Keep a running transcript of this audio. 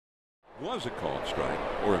was a called strike,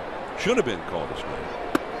 or should have been called a strike.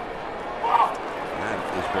 That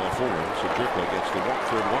is ball four. So Jerko gets the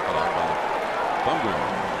third walkout by Bumgarner.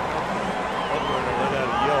 Bumgarner let out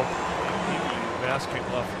a yelp, masking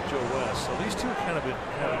off of Joe West. So these two have kind of been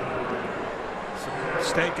some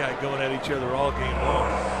stank eye going at each other all game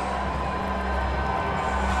long.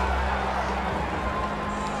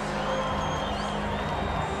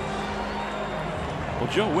 Well,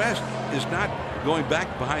 Joe West is not going back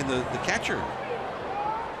behind the catcher.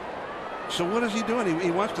 So what is he doing? He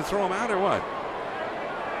wants to throw him out or what?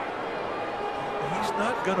 He's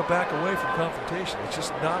not going to back away from confrontation. It's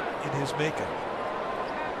just not in his makeup.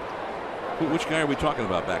 Which guy are we talking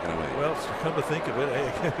about backing away? Well, come to think of it,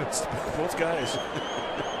 it's both guys. They're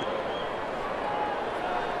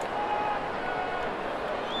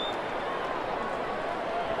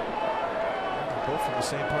both from the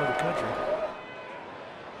same part of the country.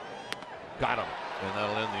 Got him, and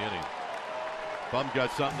that'll end the inning. Bum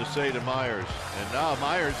got something to say to Myers, and now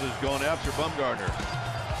Myers is going after Bumgarner.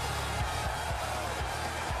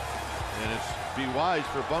 And it's be wise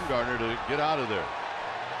for Bumgarner to get out of there.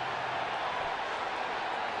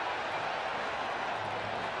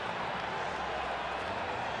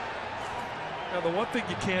 Now, the one thing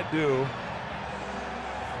you can't do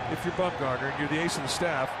if you're Bumgarner and you're the ace of the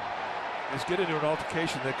staff is get into an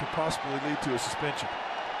altercation that could possibly lead to a suspension.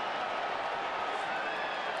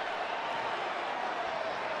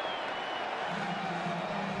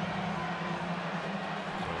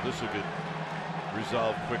 This will get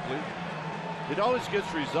resolved quickly. It always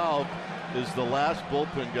gets resolved is the last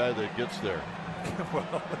bullpen guy that gets there.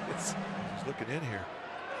 Well, he's looking in here.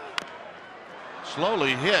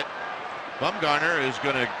 Slowly hit. Bumgarner is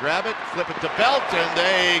going to grab it, flip it to Belt, and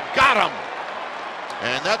they got him.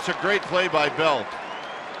 And that's a great play by Belt.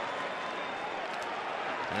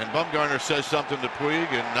 And Bumgarner says something to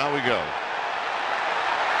Puig, and now we go.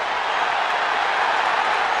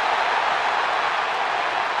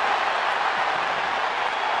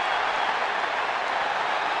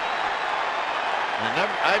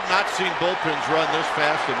 I've not seen bullpens run this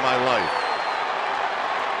fast in my life.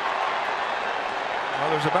 Well,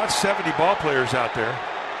 there's about 70 ball players out there.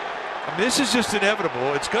 I mean, this is just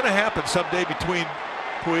inevitable. It's going to happen someday between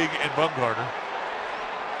Puig and Bumgarner.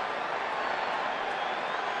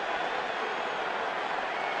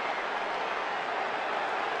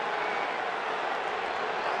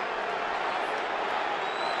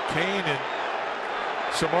 Kane and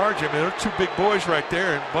Samardzija, I mean, they're two big boys right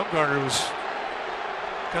there, and Bumgarner was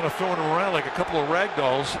kind of throwing them around like a couple of rag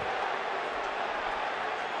dolls.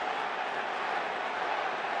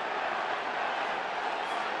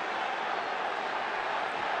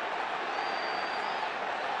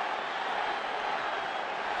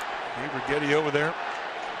 Getty over there.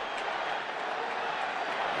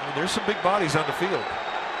 I mean, there's some big bodies on the field.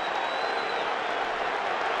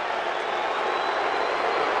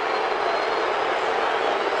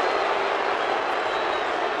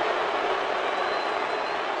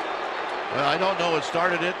 Well, I don't know what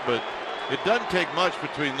started it, but it doesn't take much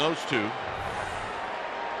between those two.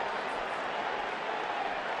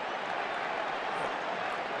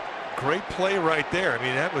 Great play right there. I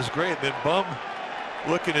mean, that was great. Then Bum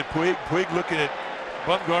looking at Puig, Puig looking at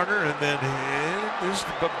Bumgarner, and then this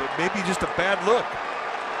maybe just a bad look.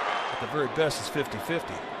 At the very best, it's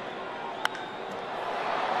 50-50.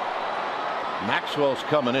 Maxwell's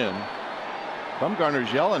coming in.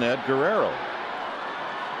 Bumgarner's yelling at Guerrero.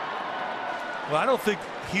 Well, I don't think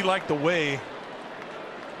he liked the way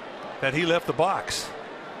that he left the box.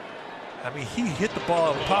 I mean, he hit the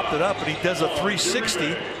ball and popped it up, and he does a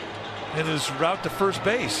 360 in his route to first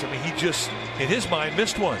base. I mean, he just, in his mind,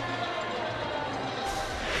 missed one.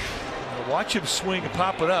 Now watch him swing and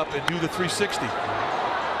pop it up and do the 360.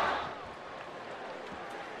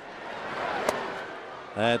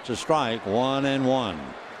 That's a strike, 1-1.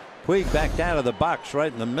 Puig backed out of the box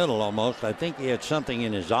right in the middle almost. I think he had something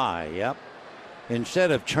in his eye. Yep.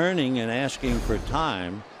 Instead of churning and asking for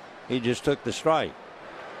time, he just took the strike.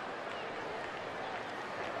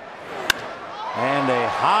 And a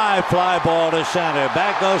high fly ball to center.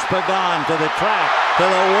 Back goes Pagan to the track, to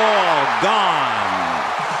the wall, gone.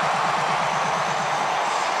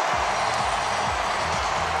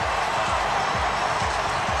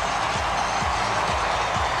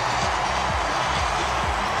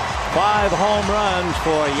 Five home runs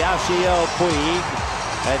for Yasiel Puig.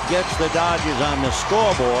 That gets the Dodgers on the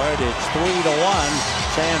scoreboard. It's 3-1,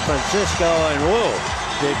 San Francisco, and woo.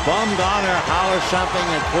 Did Bumgarner holler something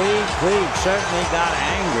at Puig? Puig certainly got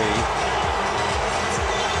angry.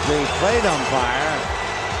 The plate umpire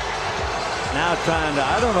now trying to,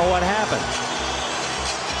 I don't know what happened.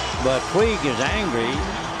 but Puig is angry.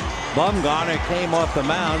 Bumgarner came off the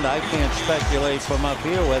mound. I can't speculate from up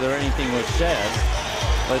here whether anything was said.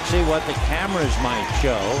 Let's see what the cameras might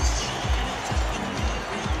show.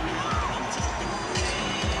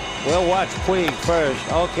 We'll watch Puig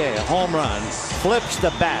first. Okay, home run. Flips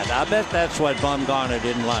the bat. I bet that's what Bumgarner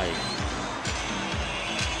didn't like.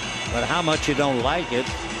 But how much you don't like it.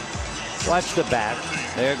 Watch the bat.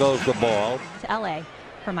 There goes the ball. To LA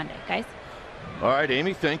for Monday, guys. All right,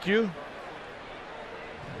 Amy, thank you.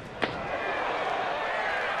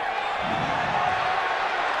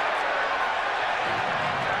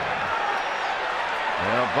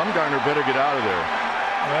 Well, Bumgarner better get out of there.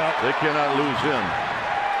 Well, They cannot lose him.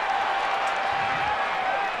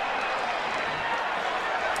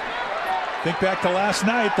 think back to last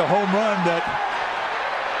night, the home run that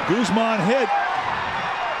Guzman hit.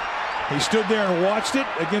 He stood there and watched it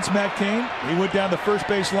against Matt Cain. He went down the first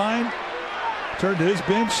base line, turned to his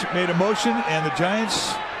bench, made a motion, and the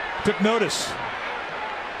Giants took notice.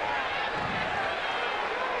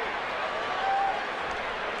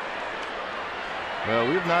 Well,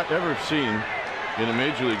 we've not ever seen in a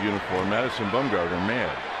major league uniform Madison Bumgarner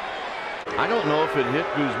mad. I don't know if it hit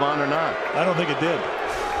Guzman or not. I don't think it did.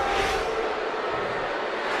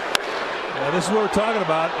 Now, this is what we're talking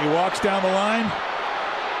about. He walks down the line.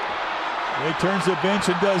 He turns the bench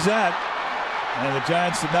and does that. And the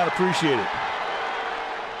Giants did not appreciate it.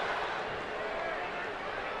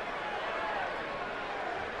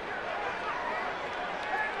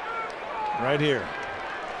 Right here.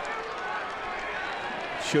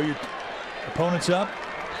 Show your opponents up.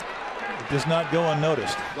 It does not go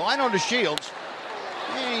unnoticed. Line on to Shields.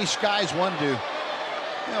 And he skies one to,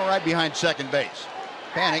 right behind second base.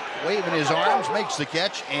 Panic, waving his arms, makes the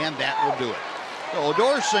catch, and that will do it. So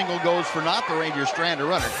Odor's single goes for naught. The Rangers strand a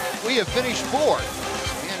runner. We have finished fourth.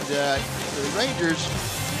 And the Rangers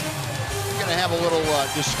are going to have a little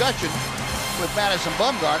discussion with Madison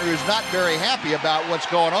Bumgarner, who's not very happy about what's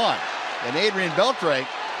going on. And Adrian Beltre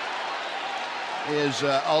is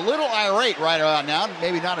a little irate right about now.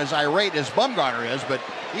 Maybe not as irate as Bumgarner is, but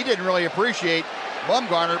he didn't really appreciate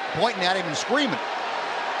Bumgarner pointing at him and screaming.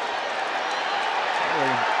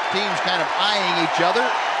 The teams kind of eyeing each other.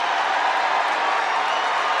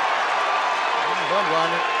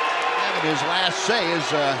 Bumgarner having his last say as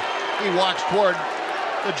he walks toward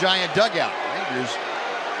the Giant dugout. Rangers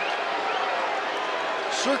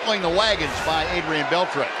circling the wagons by Adrian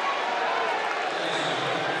Beltre.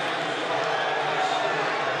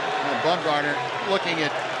 And Bumgarner looking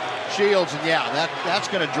at Shields, and that's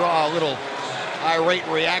going to draw a little irate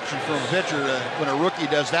reaction from a pitcher when a rookie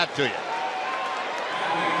does that to you.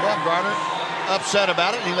 Bumgarner upset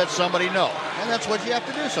about it, and he lets somebody know. And that's what you have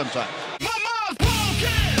to do sometimes.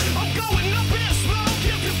 I'm going up in smoke.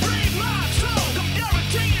 You can breathe my soul. I'm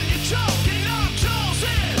guaranteeing you choke.